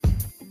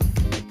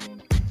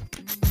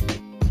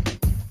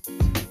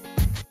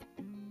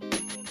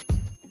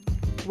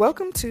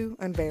Welcome to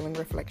Unveiling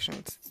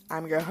Reflections.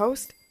 I'm your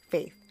host,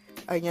 Faith,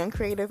 a young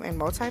creative and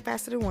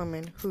multifaceted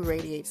woman who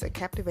radiates a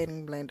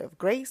captivating blend of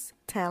grace,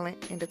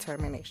 talent, and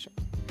determination.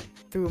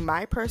 Through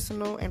my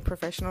personal and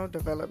professional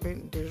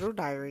development digital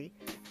diary,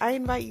 I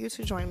invite you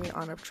to join me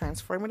on a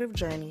transformative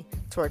journey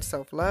towards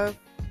self-love,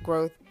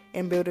 growth,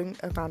 and building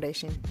a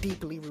foundation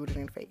deeply rooted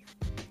in faith.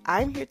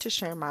 I'm here to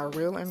share my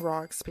real and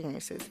raw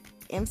experiences,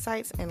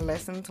 insights, and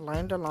lessons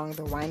learned along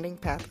the winding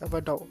path of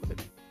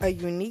adulthood. A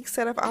unique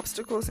set of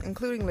obstacles,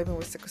 including living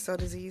with sickle cell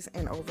disease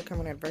and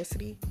overcoming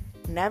adversity,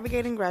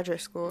 navigating graduate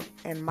school,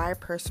 and my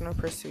personal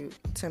pursuit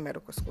to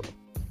medical school.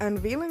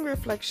 Unveiling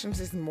Reflections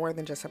is more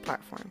than just a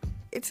platform.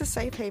 It's a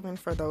safe haven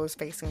for those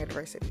facing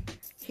adversity.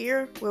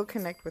 Here, we'll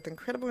connect with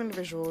incredible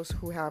individuals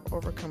who have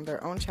overcome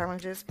their own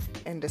challenges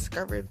and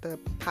discovered the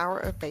power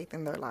of faith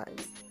in their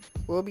lives.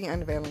 We'll be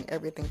unveiling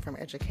everything from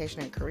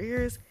education and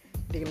careers,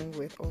 dealing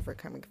with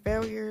overcoming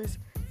failures,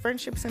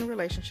 friendships and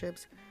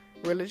relationships,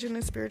 religion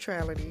and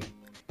spirituality,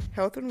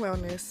 health and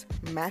wellness,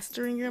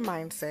 mastering your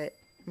mindset,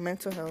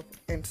 mental health,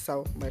 and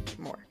so much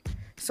more.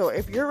 So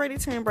if you're ready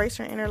to embrace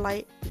your inner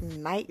light,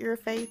 ignite your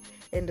faith,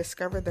 and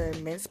discover the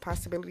immense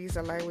possibilities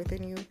that lie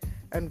within you,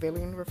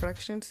 Unveiling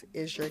Reflections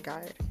is your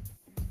guide.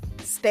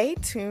 Stay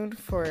tuned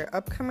for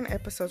upcoming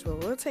episodes where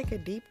we'll take a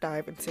deep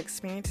dive into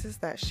experiences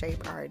that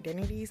shape our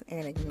identities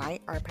and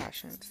ignite our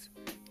passions.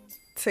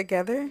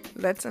 Together,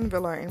 let's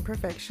unveil our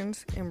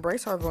imperfections,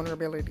 embrace our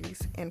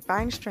vulnerabilities, and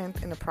find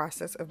strength in the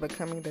process of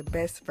becoming the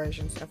best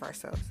versions of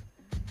ourselves.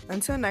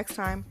 Until next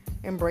time,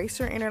 embrace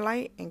your inner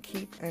light and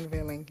keep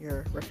unveiling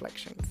your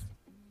reflections.